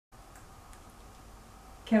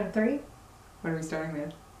Count of 3? What are we starting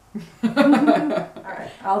with?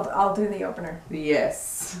 Alright, I'll do the opener.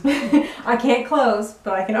 Yes. I can't close,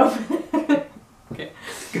 but I can open. Okay,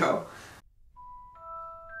 go.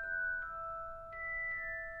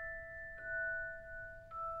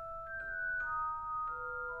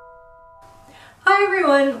 Hi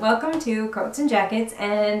everyone, welcome to Coats and Jackets,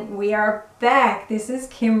 and we are back. This is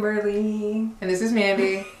Kimberly. And this is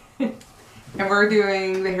Mandy. And we're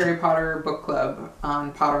doing the Harry Potter book club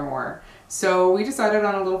on Pottermore. So we decided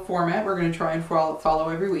on a little format we're going to try and follow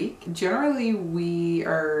every week. Generally, we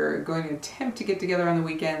are going to attempt to get together on the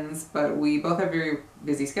weekends, but we both have very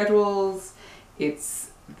busy schedules.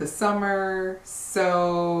 It's the summer,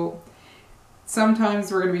 so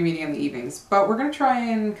sometimes we're going to be meeting in the evenings. But we're going to try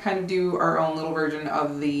and kind of do our own little version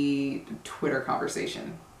of the Twitter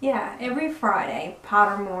conversation. Yeah, every Friday,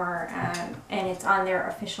 Pottermore, and it's on their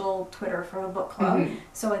official Twitter for the book club. Mm-hmm.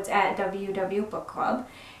 So it's at WWBC.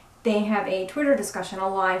 They have a Twitter discussion, a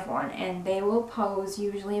live one, and they will pose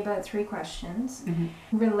usually about 3 questions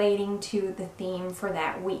relating to the theme for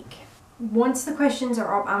that week. Once the questions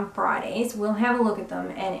are up on Fridays, we'll have a look at them,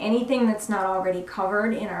 and anything that's not already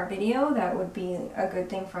covered in our video, that would be a good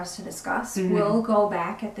thing for us to discuss. We'll go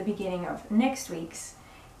back at the beginning of next week's,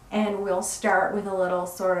 and we'll start with a little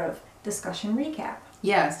sort of discussion recap.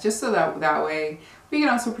 Yes, just so that way we can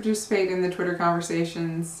also participate in the Twitter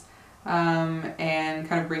conversations and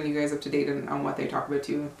kind of bring you guys up to date on what they talk about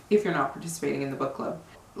too, if you're not participating in the book club.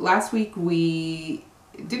 Last week we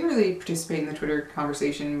didn't really participate in the Twitter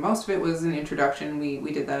conversation. Most of it was an introduction.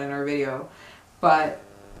 We did that in our video. But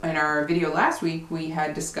in our video last week we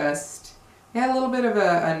had discussed, we had a little bit of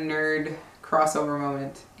a nerd crossover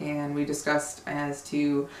moment, and we discussed as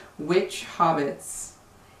to which hobbits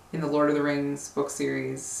in the Lord of the Rings book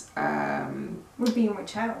series Would be in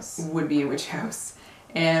which house. Would be in which house.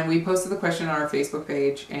 And we posted the question on our Facebook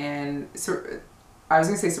page, and I was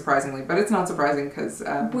going to say surprisingly, but it's not surprising because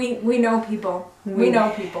we know people. We know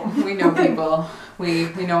people. We know people.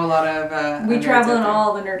 We know a lot of we travel in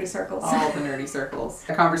all the nerdy circles. All the nerdy circles.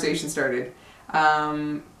 A conversation started.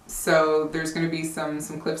 So there's going to be some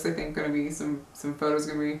clips, I think, going to be some photos,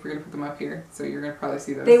 we're going to put them up here, so you're going to probably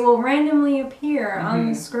see those. They will randomly appear on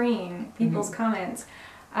the screen, people's comments.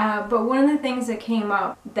 But one of the things that came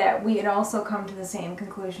up that we had also come to the same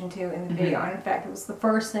conclusion to in the video, and in fact it was the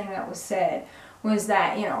first thing that was said, was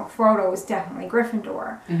that, you know, Frodo was definitely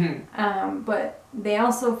Gryffindor. But they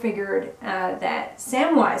also figured that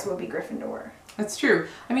Samwise would be Gryffindor. That's true.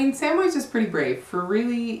 I mean, Samwise is pretty brave. For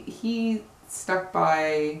really, he stuck by,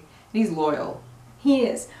 and he's loyal. He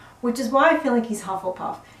is, which is why I feel like he's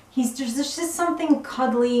Hufflepuff. There's just something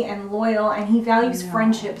cuddly and loyal, and he values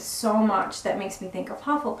friendship so much that makes me think of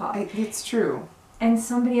Hufflepuff. It's true. And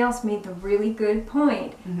somebody else made the really good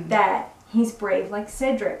point that he's brave like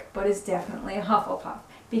Cedric, but is definitely a Hufflepuff,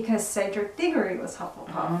 because Cedric Diggory was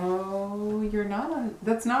Hufflepuff. Oh,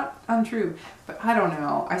 that's not untrue. But I don't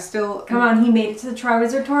know. I still... Come on, he made it to the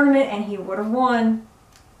Triwizard Tournament, and he would have won.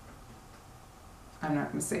 I'm not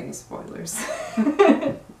going to say any spoilers. I'm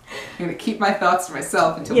going to keep my thoughts to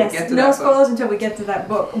myself until we get to that book. No spoilers until we get to that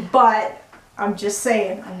book. But I'm just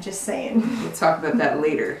saying. We'll talk about that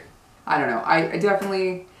later. I don't know. I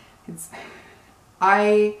definitely...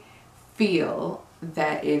 I feel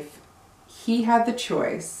that if he had the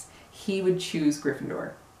choice, he would choose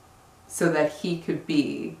Gryffindor so that he could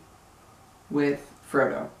be with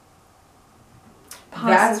Frodo.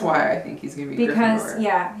 Possibly. That's why I think he's going to be Gryffindor.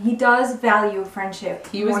 Because, he does value friendship.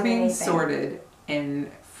 He was being sorted, and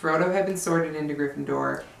Frodo had been sorted into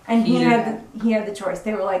Gryffindor. And he had the choice.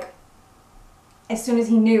 They were like, as soon as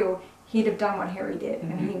he knew, he'd have done what Harry did,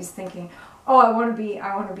 and he was thinking, oh, I want to be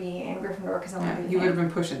in Gryffindor because I want to be. He would have been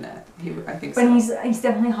pushing that. I think but so. But he's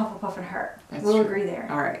definitely Hufflepuff at heart. We'll agree there.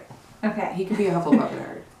 All right. Okay. He could be a Hufflepuff at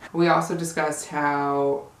heart. We also discussed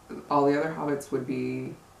how all the other hobbits would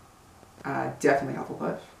be definitely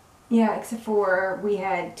Hufflepuff. Yeah, except for we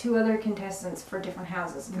had 2 other contestants for different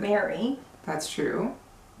houses. Mary. That's true.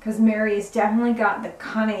 Because Mary has definitely got the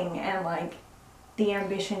cunning and like the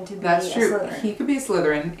ambition to be a Slytherin. He could be a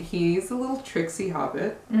Slytherin. He's a little tricksy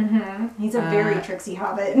hobbit. He's a very tricksy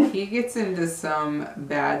hobbit. He gets into some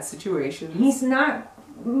bad situations. He's not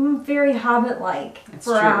very hobbit-like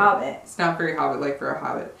for a hobbit. It's not very hobbit-like for a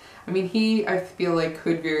hobbit. I mean, I feel like,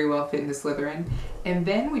 could very well fit into Slytherin. And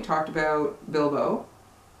then we talked about Bilbo.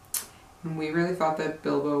 And we really thought that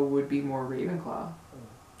Bilbo would be more Ravenclaw.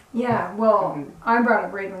 Yeah, well, I brought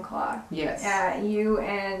up Ravenclaw. Yes. You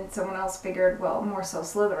and someone else figured, well, more so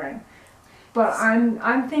Slytherin. But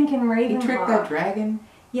I'm thinking Ravenclaw. He tricked that dragon.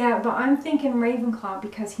 Yeah, but I'm thinking Ravenclaw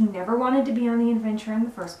because he never wanted to be on the adventure in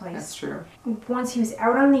the first place. That's true. Once he was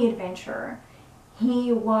out on the adventure,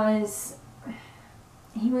 he was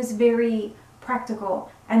very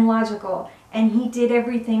practical and logical, and he did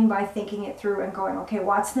everything by thinking it through and going, okay,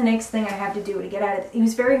 what's the next thing I have to do to get out of it? He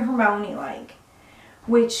was very Hermione-like,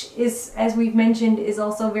 which is, as we've mentioned, is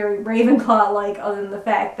also very Ravenclaw-like, other than the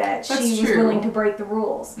fact that she was willing to break the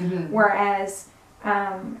rules. Mm-hmm. Whereas,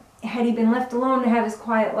 had he been left alone to have his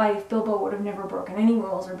quiet life, Bilbo would have never broken any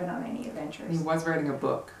rules or been on any adventures. He was writing a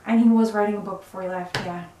book. And he was writing a book before he left,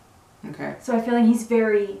 yeah. Okay. So I feel like he's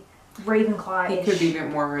very Ravenclaw-ish. He could be a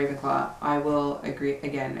bit more Ravenclaw. I will agree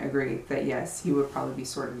that yes, he would probably be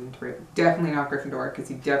sorted into Ravenclaw. Definitely not Gryffindor, because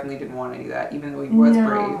he definitely didn't want any of that, even though he was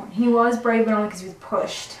brave. He was brave, but only because he was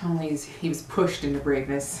pushed. He was pushed into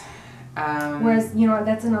braveness. Whereas, you know,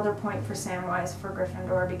 that's another point for Samwise for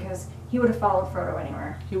Gryffindor, because he would have followed Frodo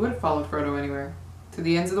anywhere. He would have followed Frodo anywhere. To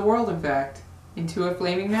the ends of the world, in fact. Into a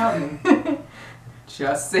flaming mountain.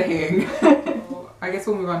 Just saying. I guess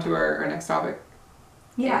we'll move on to our next topic.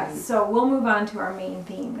 Yeah, so we'll move on to our main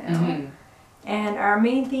theme now. Mm-hmm. And our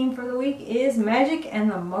main theme for the week is magic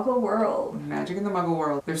and the Muggle world. Magic in the Muggle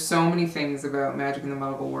world. There's so many things about magic in the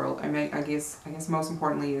Muggle world. I guess most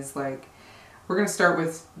importantly is like, we're going to start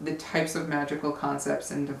with the types of magical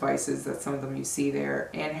concepts and devices that some of them you see there,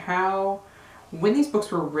 and how, when these books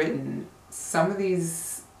were written, some of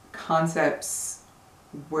these concepts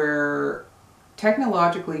were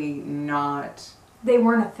technologically not... They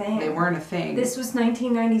weren't a thing. They weren't a thing. This was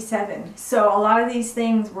 1997, so a lot of these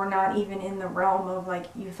things were not even in the realm of, like,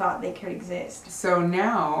 you thought they could exist. So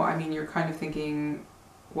now, I mean, you're kind of thinking,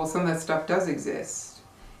 well, some of that stuff does exist.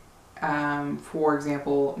 For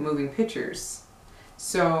example, moving pictures.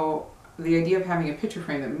 So the idea of having a picture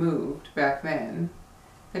frame that moved back then,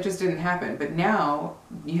 that just didn't happen. But now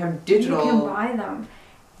you have digital... You can buy them.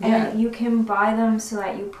 And you can buy them so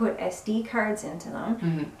that you put SD cards into them.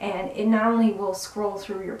 Mm-hmm. And it not only will scroll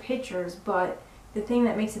through your pictures, but the thing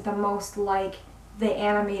that makes it the most like the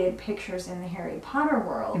animated pictures in the Harry Potter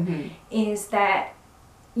world mm-hmm. is that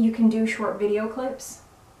you can do short video clips.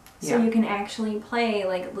 So you can actually play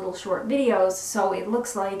like little short videos, so it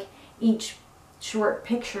looks like each short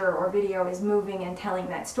picture or video is moving and telling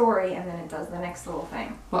that story, and then it does the next little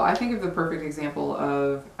thing. Well, I think of the perfect example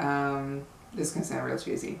of, this is going to sound real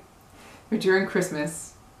cheesy, but during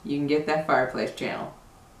Christmas, you can get that fireplace channel.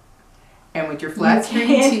 And with your flat screen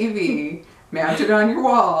TV mounted on your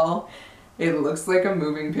wall, it looks like a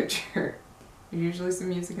moving picture. There's usually some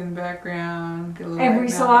music in the background. Every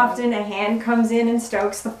so often a hand comes in and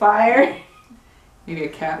stokes the fire. Maybe a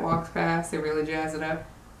cat walks past, they really jazz it up.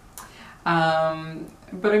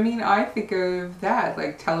 But I mean, I think of that,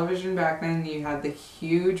 like television back then, you had the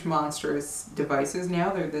huge monstrous devices.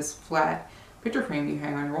 Now they're this flat picture frame you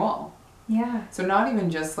hang on your wall. Yeah. So not even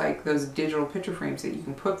just like those digital picture frames that you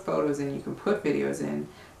can put photos in, you can put videos in,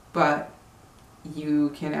 but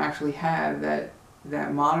you can actually have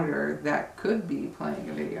that monitor that could be playing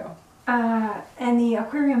a video. And the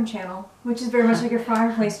aquarium channel, which is very much like your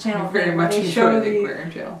fireplace channel. Very much enjoy the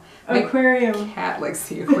aquarium channel. Aquarium. My cat likes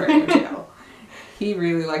the aquarium channel. He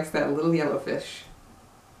really likes that little yellow fish.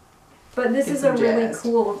 But this is a really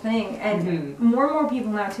cool thing, and mm-hmm. more and more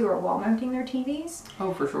people now too are wall mounting their TVs.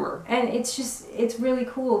 Oh, for sure. And it's really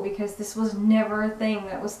cool because this was never a thing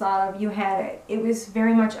that was thought of. You had it. It was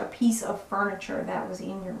very much a piece of furniture that was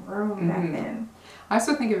in your room mm-hmm. back then. I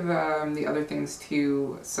also think of the other things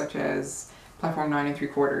too, such as platform 9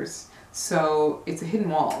 3/4. So it's a hidden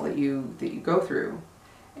wall that you go through,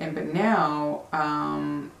 but now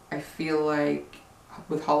I feel like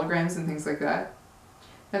with holograms and things like that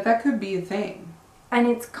could be a thing. And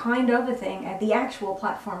it's kind of a thing at the actual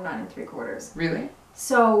platform 9 3/4. Really?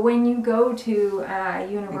 So when you go to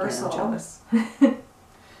Universal, again, I'm jealous.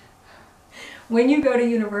 When you go to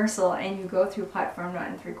Universal and you go through platform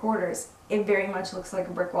 9 3/4, it very much looks like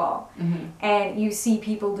a brick wall. Mm-hmm. And you see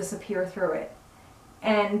people disappear through it.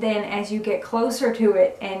 And then as you get closer to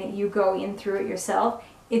it and you go in through it yourself,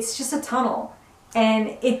 it's just a tunnel.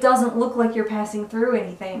 And it doesn't look like you're passing through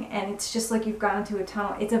anything. And it's just like you've gone into a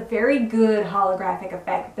tunnel. It's a very good holographic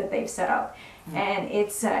effect that they've set up. Mm-hmm. And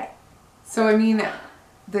it's... So, I mean,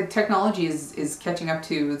 the technology is catching up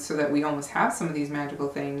to so that we almost have some of these magical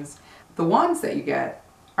things. The wands that you get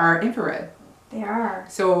are infrared. They are.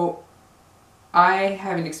 So I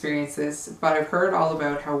haven't experienced this, but I've heard all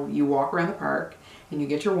about how you walk around the park and you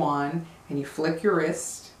get your wand and you flick your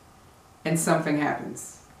wrist and something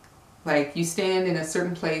happens. Like you stand in a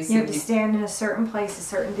certain place. You have to stand in a certain place a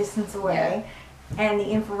certain distance away, and the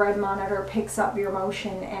infrared monitor picks up your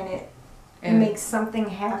motion and it and make something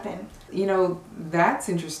happen. You know, that's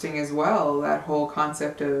interesting as well, that whole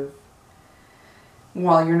concept of,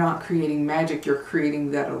 while you're not creating magic, you're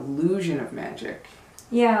creating that illusion of magic.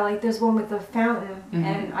 Yeah, like there's one with the fountain,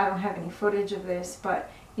 and I don't have any footage of this, but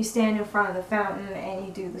you stand in front of the fountain and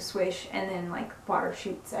you do the swish, and then like water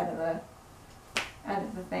shoots out of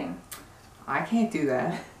the thing. I can't do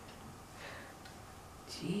that.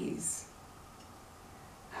 Jeez.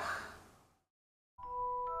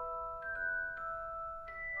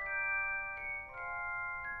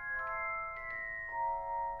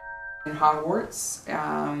 In Hogwarts,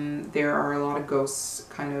 there are a lot of ghosts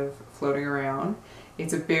kind of floating around.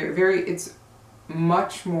 It's a it's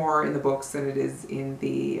much more in the books than it is in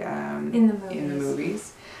the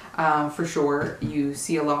movies. For sure, you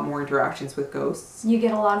see a lot more interactions with ghosts. You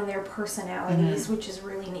get a lot of their personalities, which is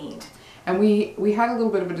really neat. And we had a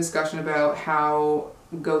little bit of a discussion about how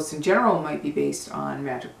ghosts in general might be based on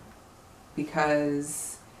magic,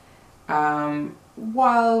 because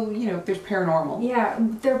while, you know, there's paranormal. Yeah,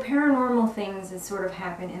 there are paranormal things that sort of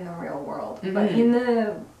happen in the real world, but in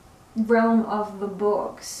the realm of the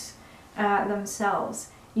books themselves,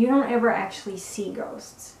 you don't ever actually see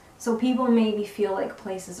ghosts. So people maybe feel like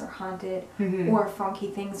places are haunted or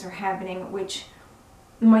funky things are happening, which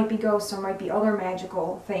might be ghosts or might be other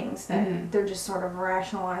magical things that they're just sort of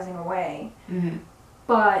rationalizing away.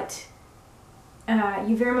 But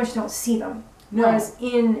you very much don't see them. No. Whereas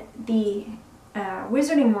in the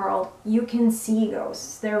wizarding world, you can see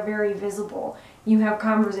ghosts. They're very visible. You have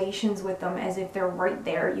conversations with them as if they're right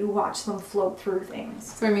there. You watch them float through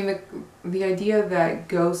things. So I mean, the idea that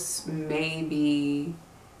ghosts may be,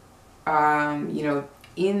 you know,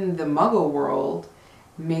 in the Muggle world,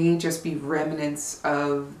 may just be remnants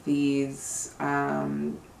of these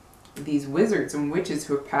wizards and witches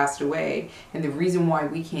who have passed away, and the reason why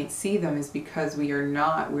we can't see them is because we're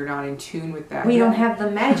not in tune with that. We don't have the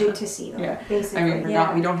magic to see them. Yeah, basically. I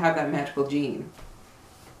mean, we don't have that magical gene.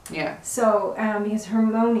 Yeah. So because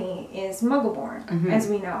Hermione is Muggle-born, as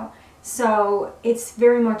we know, so it's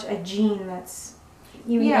very much a gene that's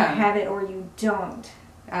you either have it or you don't.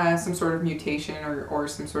 Some sort of mutation or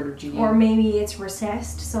some sort of gene. Or maybe it's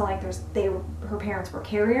recessed, so like her parents were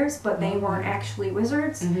carriers, but they weren't actually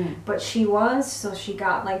wizards, but she was, so she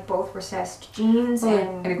got like both recessed genes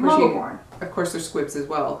and of course Muggle-born. Of course there's squibs as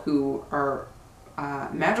well, who are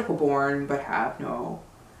magical born but have no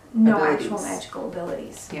abilities. Actual magical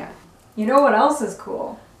abilities. Yeah. You know what else is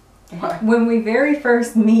cool? What? When we very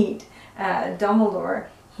first meet Dumbledore,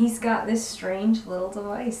 he's got this strange little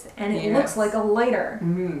device, and it looks like a lighter.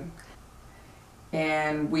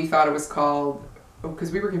 And we thought it was called,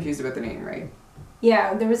 because we were confused about the name, right?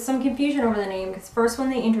 Yeah, there was some confusion over the name, because first when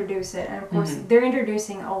they introduce it, and of course they're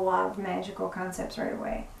introducing a lot of magical concepts right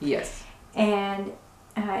away. Yes. And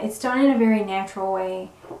it's done in a very natural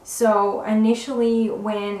way. So initially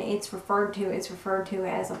when it's referred to as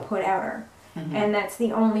a put-outer. And that's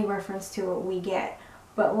the only reference to it we get.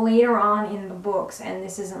 But later on in the books, and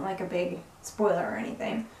this isn't like a big spoiler or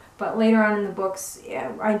anything, but later on in the books,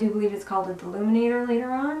 I do believe it's called a Deluminator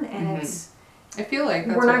later on, and it's... I feel like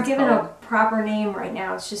that's we're not given a proper name right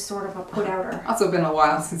now, it's just sort of a put-outer. Also been a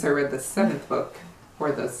while since I read the 7th book,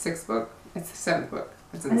 or the 6th book. It's the 7th book.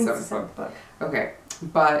 It's in the 7th book. Okay,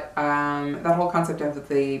 but that whole concept of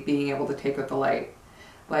the being able to take out the light,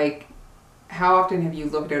 like, how often have you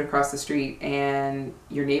looked out across the street and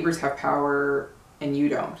your neighbors have power and you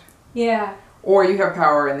don't? Yeah. Or you have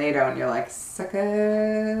power and they don't, and you're like,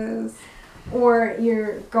 suckers. Or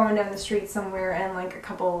you're going down the street somewhere and like a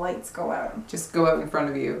couple of lights go out. Just go out in front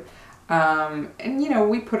of you. And, you know,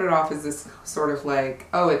 we put it off as this sort of like,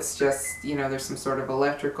 oh, it's just, you know, there's some sort of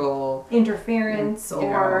electrical interference, there's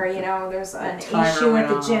an issue with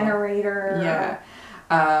the generator. Yeah.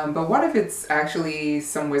 But what if it's actually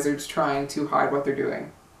some wizards trying to hide what they're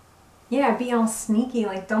doing? Yeah, be all sneaky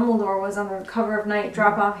like Dumbledore was on the cover of Night,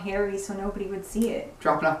 drop off Harry so nobody would see it.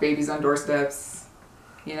 Dropping off babies on doorsteps,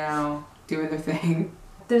 you know, doing their thing.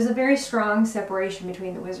 There's a very strong separation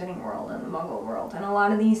between the wizarding world and the Muggle world, and a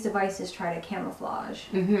lot of these devices try to camouflage.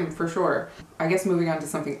 For sure. I guess moving on to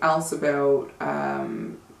something else about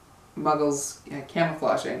Muggles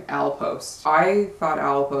camouflaging, owl post. I thought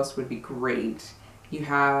owl post would be great. You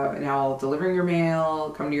have an owl delivering your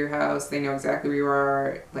mail, come to your house, they know exactly where you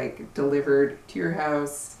are, like, delivered to your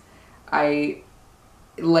house. I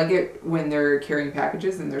like it when they're carrying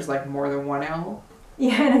packages and there's, like, more than one owl.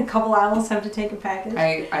 Yeah, and a couple owls have to take a package.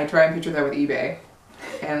 I try and picture that with eBay.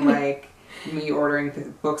 And, like, me ordering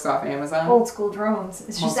the books off Amazon. Old school drones.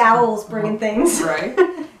 It's just owls bringing things. Right?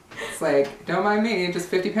 It's like, don't mind me, just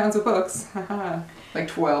 50 pounds of books. Like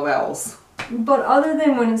 12 owls. But other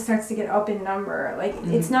than when it starts to get up in number, like,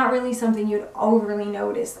 it's not really something you'd overly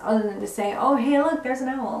notice other than to say, oh, hey, look, there's an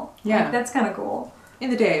owl. Yeah. Like, that's kind of cool. In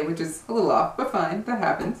the day, which is a little off, but fine, that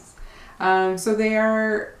happens. So they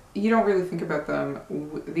are, you don't really think about them.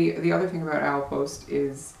 The other thing about Owl Post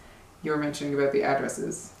is you were mentioning about the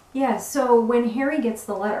addresses. Yeah, so when Harry gets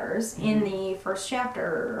the letters in the first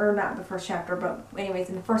chapter, or not the first chapter, but anyways,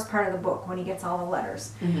 in the first part of the book, when he gets all the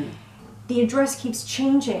letters, the address keeps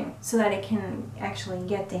changing so that it can actually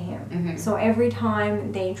get to him. So every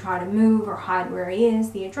time they try to move or hide where he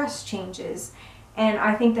is, the address changes. And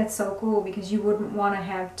I think that's so cool because you wouldn't want to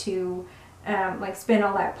have to like spend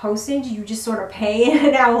all that postage. You just sort of pay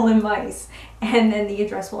an owl and mice, and then the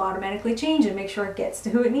address will automatically change and make sure it gets to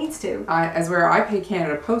who it needs to. As where I pay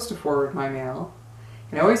Canada Post to forward my mail,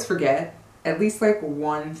 and I always forget at least like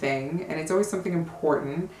one thing, and it's always something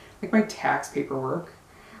important, like my tax paperwork,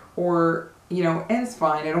 or, you know, and it's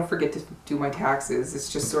fine, I don't forget to do my taxes.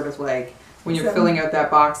 It's just sort of like when you're filling out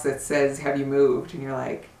that box that says, have you moved? And you're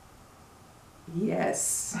like,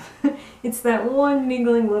 yes. It's that one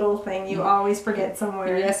niggling little thing you always forget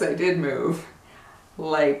somewhere. Yes, I did move.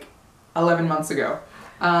 Like 11 months ago.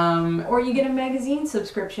 Or you get a magazine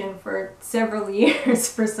subscription for several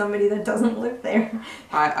years for somebody that doesn't live there.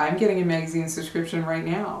 I'm getting a magazine subscription right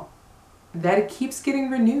now. That it keeps getting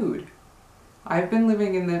renewed. I've been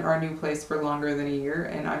living in our new place for longer than a year,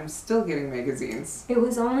 and I'm still getting magazines. It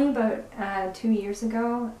was only about 2 years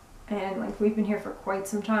ago, and like we've been here for quite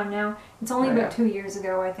some time now. It's only about 2 years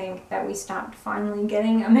ago, I think, that we stopped finally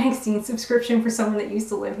getting a magazine subscription for someone that used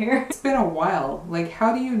to live here. It's been a while. Like,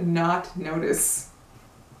 how do you not notice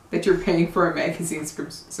that you're paying for a magazine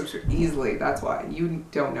subscription easily? That's why. You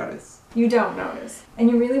don't notice. You don't notice. And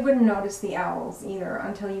you really wouldn't notice the owls either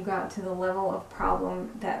until you got to the level of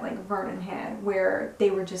problem that like Vernon had, where they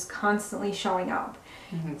were just constantly showing up.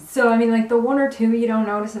 So, I mean, like the one or two you don't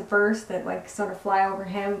notice at first that like sort of fly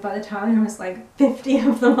overhead, but by the time there was like 50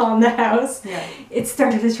 of them on the house, it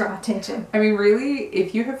started to draw attention. I mean, really,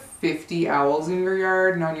 if you have 50 owls in your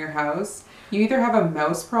yard and on your house, you either have a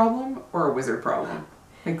mouse problem or a wizard problem.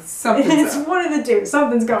 Like something's It's one of the two.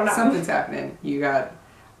 Something's going on. Something's happening. You got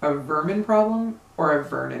a vermin problem or a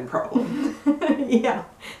Vernon problem. Yeah,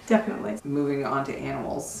 definitely. Moving on to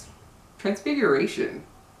animals. Transfiguration.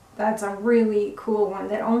 That's a really cool one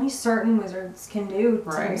that only certain wizards can do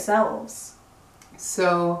to themselves.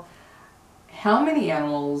 So, how many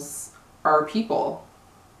animals are people?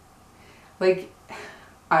 Like,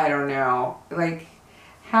 I don't know. Like,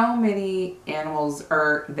 how many animals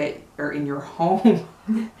that are in your home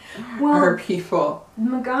are people?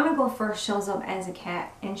 McGonagall first shows up as a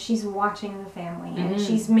cat, and she's watching the family, and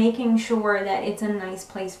she's making sure that it's a nice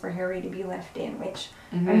place for Harry to be left in, which,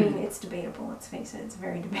 I mean, it's debatable, let's face it, it's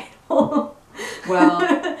very debatable.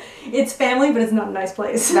 Well, it's family, but it's not a nice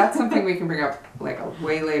place. That's something we can bring up like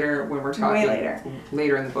way later when we're talking.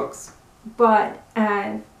 Later in the books. But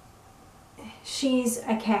she's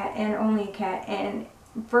a cat, and only a cat, and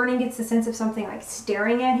Vernon gets the sense of something like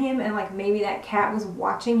staring at him, and like maybe that cat was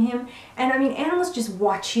watching him. And I mean, animals just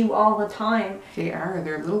watch you all the time. They're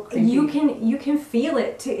a little creepy. You can feel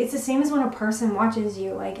it too. It's the same as when a person watches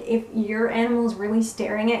you. Like if your animal is really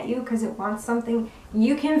staring at you because it wants something,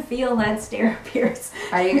 you can feel that stare pierce.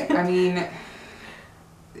 I mean,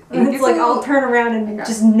 it's like I'll turn around and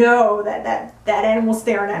just know that animal's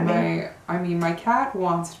staring at me. I mean, my cat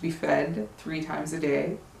wants to be fed 3 times a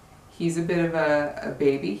day. He's a bit of a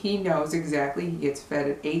baby. He knows exactly. He gets fed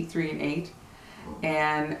at 8, 3, and 8.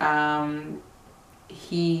 And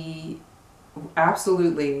he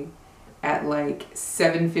absolutely at like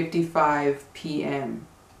 7:55 p.m.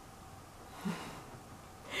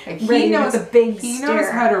 Like he knows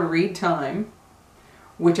how to read time,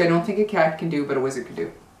 which I don't think a cat can do, but a wizard can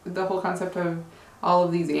do. The whole concept of all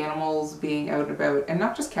of these animals being out and about, and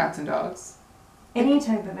not just cats and dogs. Any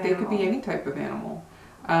type of animal. They could be any type of animal.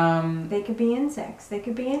 They could be insects. They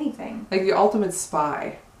could be anything. Like the ultimate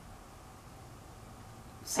spy.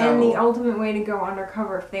 So, and the ultimate way to go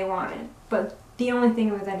undercover if they wanted. But the only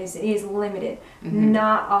thing with that is it is limited.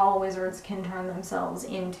 Not all wizards can turn themselves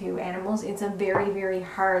into animals. It's a very, very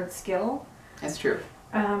hard skill. That's true.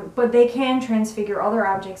 But they can transfigure other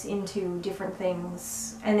objects into different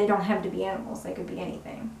things, and they don't have to be animals. They could be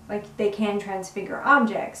anything. Like, they can transfigure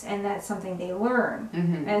objects, and that's something they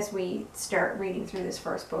learn as we start reading through this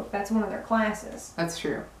first book. That's one of their classes. That's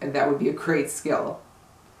true. And that would be a great skill.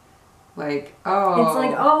 Like, oh... It's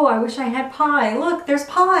like, oh, I wish I had pie. Look, there's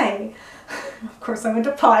pie. Of course, I went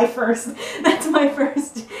to pie first. That's my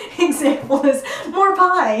first example is more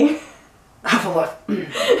pie.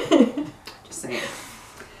 Just saying.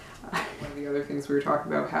 One of the other things we were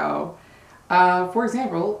talking about, how For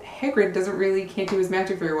example, Hagrid can't do his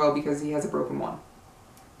magic very well because he has a broken wand.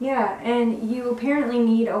 Yeah, and you apparently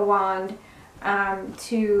need a wand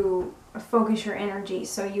to focus your energy.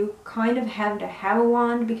 So you kind of have to have a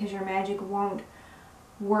wand because your magic won't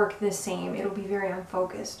work the same. It'll be very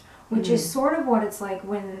unfocused, which is sort of what it's like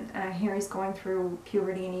when Harry's going through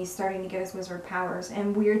puberty and he's starting to get his wizard powers,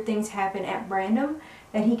 and weird things happen at random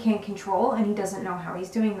that he can't control, and he doesn't know how he's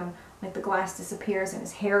doing them. Like the glass disappears and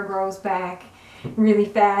his hair grows back really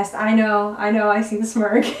fast. I know, I see the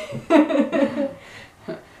smirk.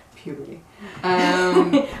 Puberty.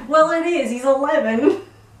 Well, it is. He's 11.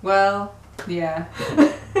 Well, yeah.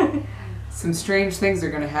 Some strange things are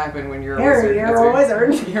going to happen when you're Harry, a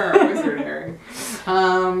wizard. You're You're a wizard, Harry.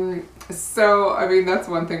 So, I mean, that's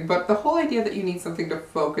one thing. But the whole idea that you need something to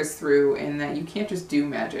focus through and that you can't just do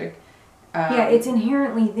magic. Yeah, it's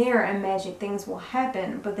inherently there, and magic things will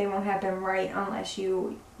happen, but they won't happen right unless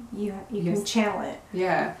you can channel it.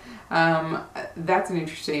 Yeah. That's an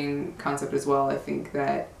interesting concept as well. I think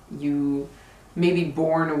that you may be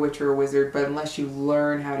born a witch or a wizard, but unless you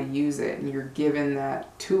learn how to use it and you're given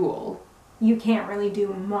that tool, you can't really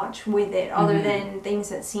do much with it other than things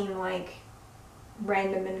that seem like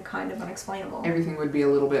random and kind of unexplainable. Everything would be a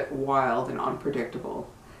little bit wild and unpredictable,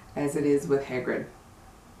 as it is with Hagrid.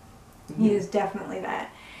 He is definitely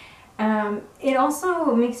that. It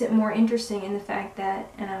also makes it more interesting in the fact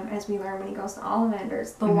that, as we learn when he goes to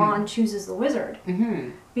Ollivanders, the wand chooses the wizard.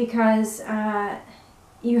 Because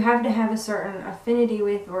you have to have a certain affinity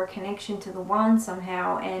with or connection to the wand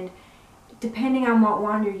somehow, and depending on what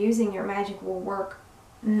wand you're using, your magic will work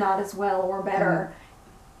not as well or better.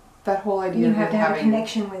 That whole idea you of have to have a having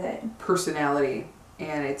connection with it. Personality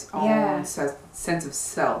and its own sense of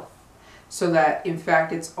self. So that, in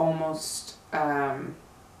fact, it's almost...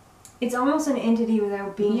 it's almost an entity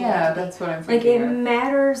without being an entity. That's what I'm thinking. Like, it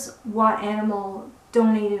matters what animal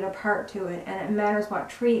donated a part to it, and it matters what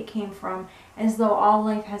tree it came from, as though all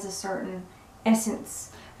life has a certain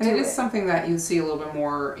essence. And it is something that you see a little bit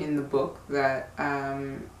more in the book, that as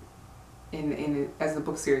the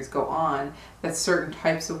book series go on, that certain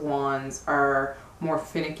types of wands are more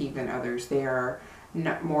finicky than others. They are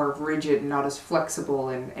not more rigid, not as flexible,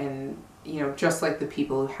 and you know, just like the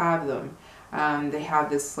people who have them. They have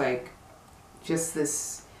this, like, just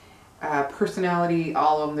this personality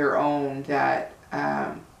all on their own that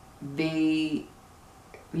they,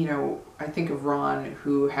 you know, I think of Ron,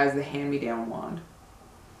 who has the hand-me-down wand.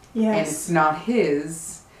 Yes. And it's not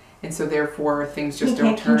his, and so therefore things just don't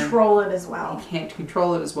turn. He can't control it as well. He can't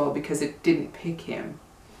control it as well because it didn't pick him.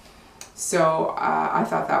 So I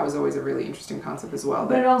thought that was always a really interesting concept as well.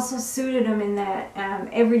 But it also suited him in that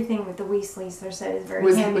everything with the Weasleys, they're said, is very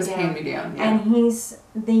hand-me-down. Was hand-me-down, yeah. And he's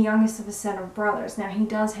the youngest of a set of brothers. Now, he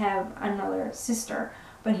does have another sister,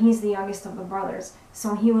 but he's the youngest of the brothers.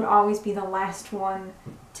 So he would always be the last one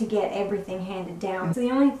to get everything handed down. So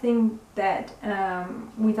the only thing that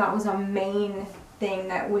we thought was a main thing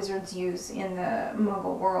that wizards use in the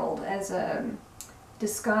Muggle world as a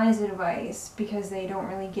disguise device, because they don't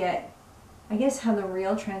really get... I guess how the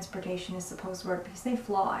real transportation is supposed to work, because they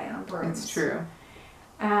fly on brooms. It's true.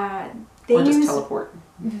 They or just use teleport.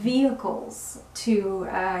 Vehicles to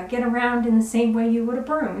get around in the same way you would a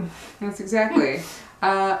broom. That's exactly.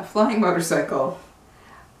 Flying motorcycle.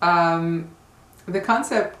 The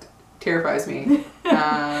concept terrifies me.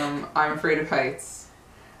 I'm afraid of heights.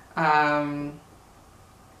 But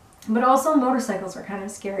also motorcycles are kind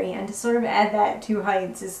of scary, and to sort of add that to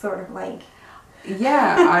heights is sort of like...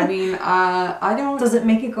 Yeah, I mean, I don't... Does it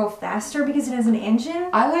make it go faster because it has an engine?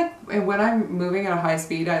 I like, when I'm moving at a high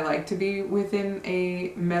speed, I like to be within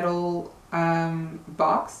a metal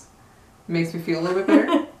box. It makes me feel a little bit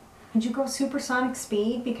better. Would you go supersonic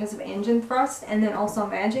speed because of engine thrust and then also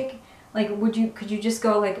magic? Like, could you just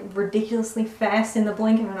go, like, ridiculously fast in the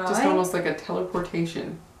blink of an eye? Just almost like a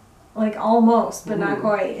teleportation. Like, almost, but not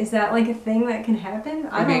quite. Is that, like, a thing that can happen?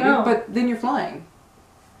 I don't know. But then you're flying.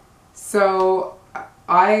 So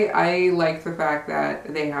I like the fact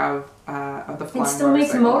that they have the flying motorcycle. It still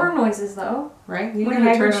makes motor noises though. Right? When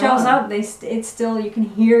Hagrid shows up, it's still, you can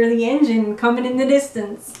hear the engine coming in the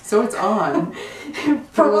distance. So it's on.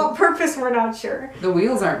 For what purpose, we're not sure. The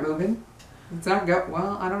wheels aren't moving. It's not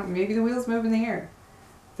well, I don't, maybe the wheels move in the air.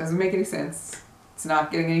 Doesn't make any sense. It's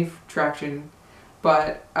not getting any traction.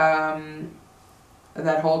 But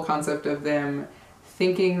that whole concept of them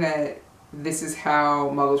thinking that this is how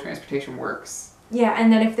Muggle transportation works. Yeah,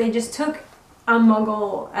 and that if they just took a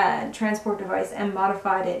Muggle transport device and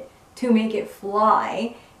modified it to make it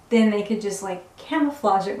fly, then they could just, like,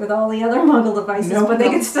 camouflage it with all the other Muggle devices, but they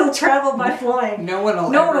could still travel by flying. No one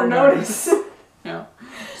will notice. No.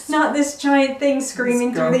 not this giant thing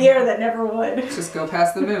screaming through the air that never would. Just go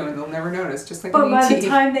past the moon. They'll never notice. Just like but an by ET. the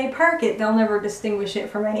time they park it, they'll never distinguish it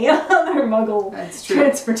from any other Muggle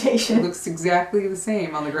transportation. It looks exactly the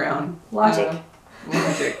same on the ground. Logic.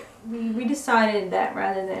 Logic. We decided that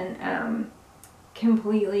rather than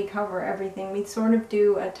completely cover everything, we'd sort of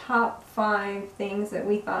do a top 5 things that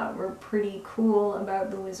we thought were pretty cool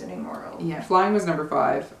about the Wizarding World. Yeah, flying was number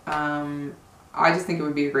 5. I just think it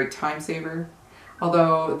would be a great time saver.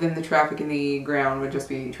 Although then the traffic in the ground would just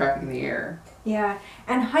be traffic in the air. Yeah,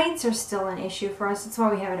 and heights are still an issue for us. That's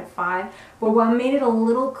why we have it at 5. But what made it a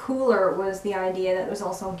little cooler was the idea that there's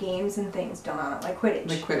also games and things done on it, like Quidditch.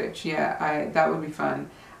 Like Quidditch, yeah. That would be fun.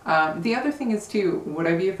 The other thing is too, would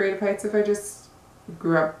I be afraid of heights if I just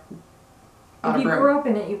grew up on If you grew up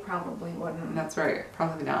in it, you probably wouldn't. That's right.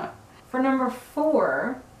 Probably not. For number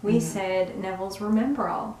 4, we said Neville's Remember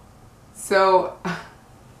All. So,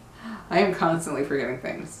 I am constantly forgetting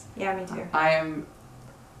things. Yeah, me too. I am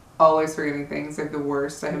always forgetting things. Like the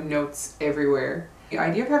worst. I have notes everywhere. The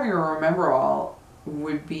idea of having a Remember All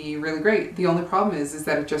would be really great. The only problem is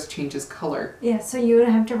that it just changes color. Yeah, so you would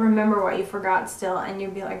have to remember what you forgot still, and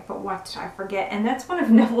you'd be like, but what did I forget? And that's one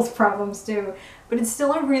of Neville's problems too. But it's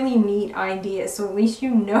still a really neat idea, so at least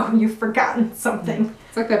you know you've forgotten something.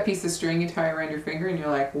 It's like that piece of string you tie around your finger and you're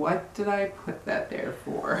like, what did I put that there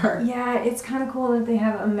for? Yeah, it's kind of cool that they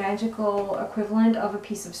have a magical equivalent of a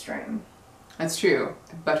piece of string. That's true,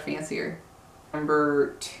 but fancier.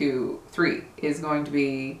 Number 3 is going to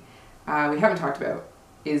be, we haven't talked about,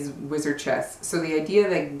 is wizard chess. So the idea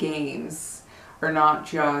that games are not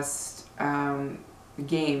just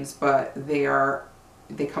games, but they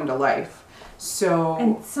come to life. So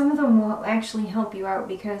and some of them will actually help you out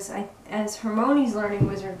because as Hermione's learning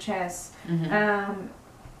wizard chess,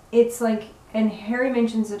 it's like, and Harry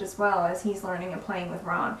mentions it as well as he's learning and playing with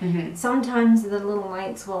Ron. Sometimes the little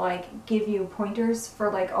knights will like give you pointers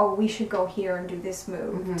for like, oh, we should go here and do this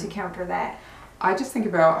move to counter that. I just think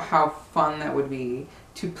about how fun that would be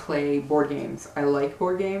to play board games. I like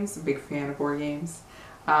board games. I'm a big fan of board games.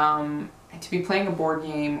 To be playing a board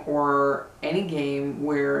game or any game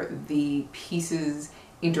where the pieces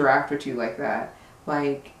interact with you like that.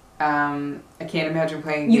 Like, I can't imagine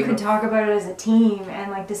playing... You could talk about it as a team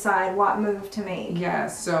and like decide what move to make. Yeah,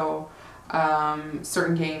 so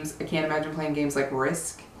certain games, I can't imagine playing games like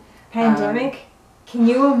Risk. Pandemic? Can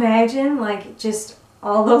you imagine like just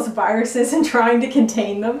all those viruses and trying to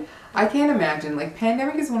contain them? I can't imagine. Like,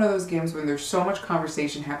 Pandemic is one of those games when there's so much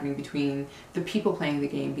conversation happening between the people playing the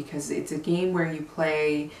game because it's a game where you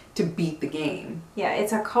play to beat the game. Yeah,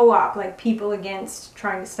 it's a co-op, like people against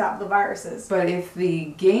trying to stop the viruses. But if the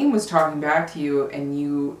game was talking back to you and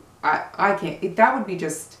you... I can't... that would be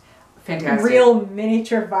just fantastic. Real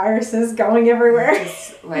miniature viruses going everywhere.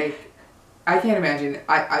 Just, like, I can't imagine.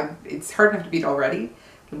 It's hard enough to beat already,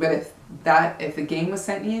 but if the game was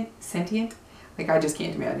sentient, like, I just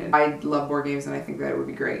can't imagine. I love board games and I think that it would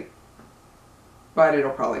be great. But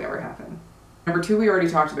it'll probably never happen. Number 2 we already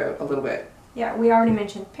talked about a little bit. Yeah, we already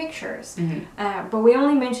mentioned pictures. But we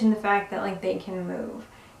only mentioned the fact that like they can move.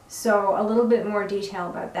 So a little bit more detail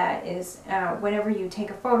about that is whenever you take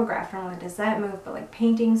a photograph, not only does that move, but like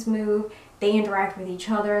paintings move, they interact with each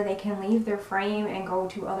other, they can leave their frame and go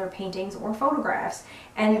to other paintings or photographs.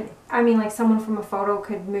 And I mean, like someone from a photo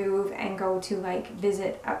could move and go to like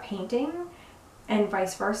visit a painting and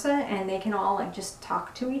vice versa, and they can all like just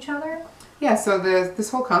talk to each other. Yeah, so this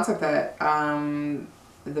whole concept that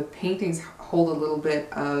the paintings hold a little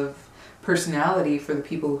bit of personality for the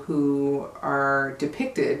people who are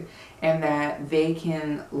depicted, and that they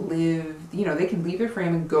can live, they can leave their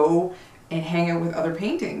frame and go and hang out with other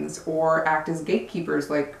paintings or act as gatekeepers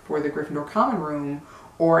like for the Gryffindor Common Room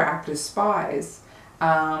or act as spies.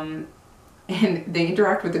 And they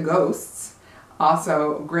interact with the ghosts.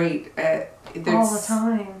 Also great. All the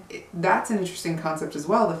time. That's an interesting concept as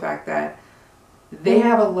well, the fact that they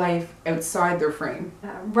have a life outside their frame.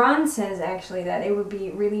 Ron says actually that it would be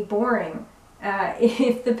really boring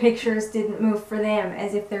if the pictures didn't move for them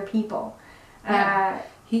as if they're people.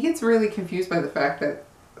 He gets really confused by the fact that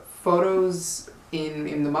photos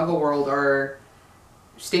in the Muggle world are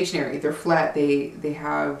stationary. They're flat. They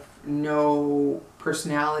have no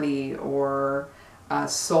personality or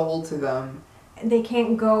soul to them. They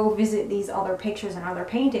can't go visit these other pictures and other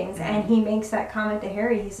paintings, and he makes that comment to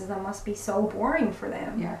Harry. He says that must be so boring for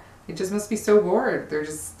them. Yeah, it just must be so bored. They're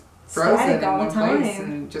just frozen in one place,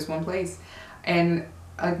 in just one place. And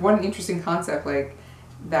one interesting concept, like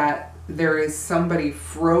that there is somebody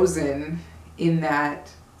frozen in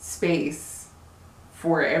that space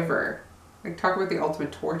forever. Like, talk about the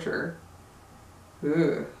ultimate torture.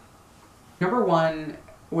 Ugh. Number 1,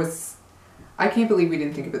 was, I can't believe we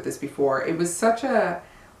didn't think about this before. It was such a,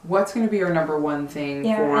 what's going to be our number one thing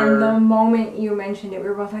for... and the moment you mentioned it, we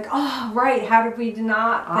were both like, oh, right, how did we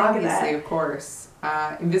not think of that? Obviously, of course.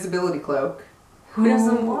 Invisibility cloak. Who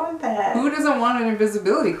doesn't want that? Who doesn't want an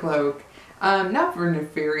invisibility cloak? Not for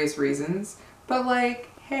nefarious reasons, but like,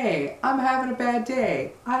 hey, I'm having a bad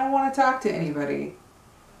day. I don't want to talk to anybody.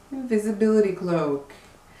 Invisibility cloak.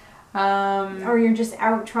 Or you're just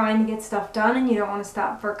out trying to get stuff done and you don't want to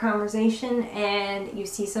stop for a conversation and you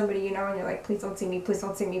see somebody you know and you're like, please don't see me, please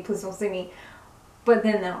don't see me, please don't see me. But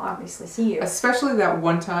then they'll obviously see you. Especially that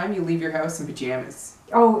one time you leave your house in pajamas.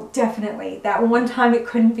 Oh, definitely. That one time it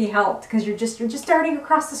couldn't be helped because you're just starting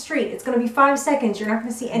across the street. It's going to be 5 seconds. You're not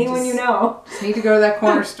going to see anyone you know. Just need to go to that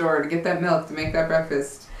corner store to get that milk to make that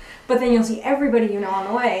breakfast. But then you'll see everybody you know on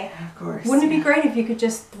the way. Of course. Wouldn't it be great if you could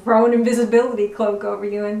just throw an invisibility cloak over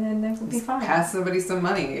you and then that would be fine? Pass somebody some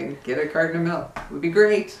money and get a carton of milk. It would be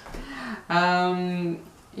great.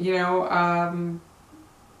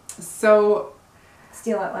 So...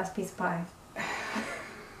 Steal that last piece of pie. Of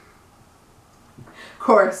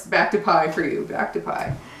course, back to pie for you. Back to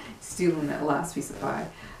pie. Stealing that last piece of pie.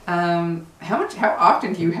 How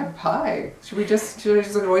often do you have pie? Should I just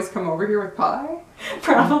always come over here with pie?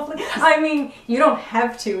 Probably. I mean, you don't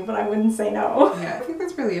have to, but I wouldn't say no. Yeah, I think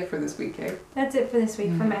that's really it for this week, eh? That's it for this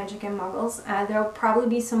week for Magic and Muggles. There'll probably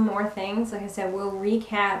be some more things. Like I said, we'll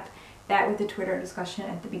recap that with the Twitter discussion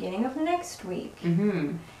at the beginning of next week.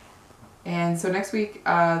 Mm-hmm. And so next week,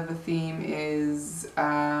 the theme is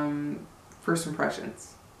first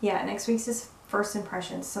impressions. Yeah, next week's is first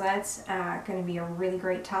impressions. So that's going to be a really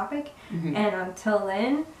great topic. Mm-hmm. And until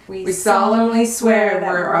then, we solemnly swear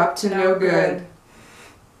that we're up to no good.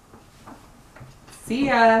 See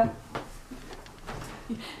ya!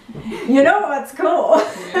 You know what's cool?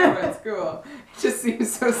 You know what's cool? It just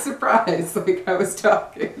seems so surprised, like I was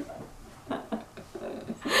talking. I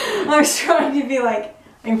was trying to be like,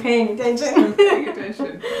 I'm paying attention. I'm paying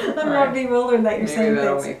attention. I'm not bewildered that you're saying Maybe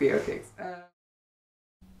that'll things. make the outtakes.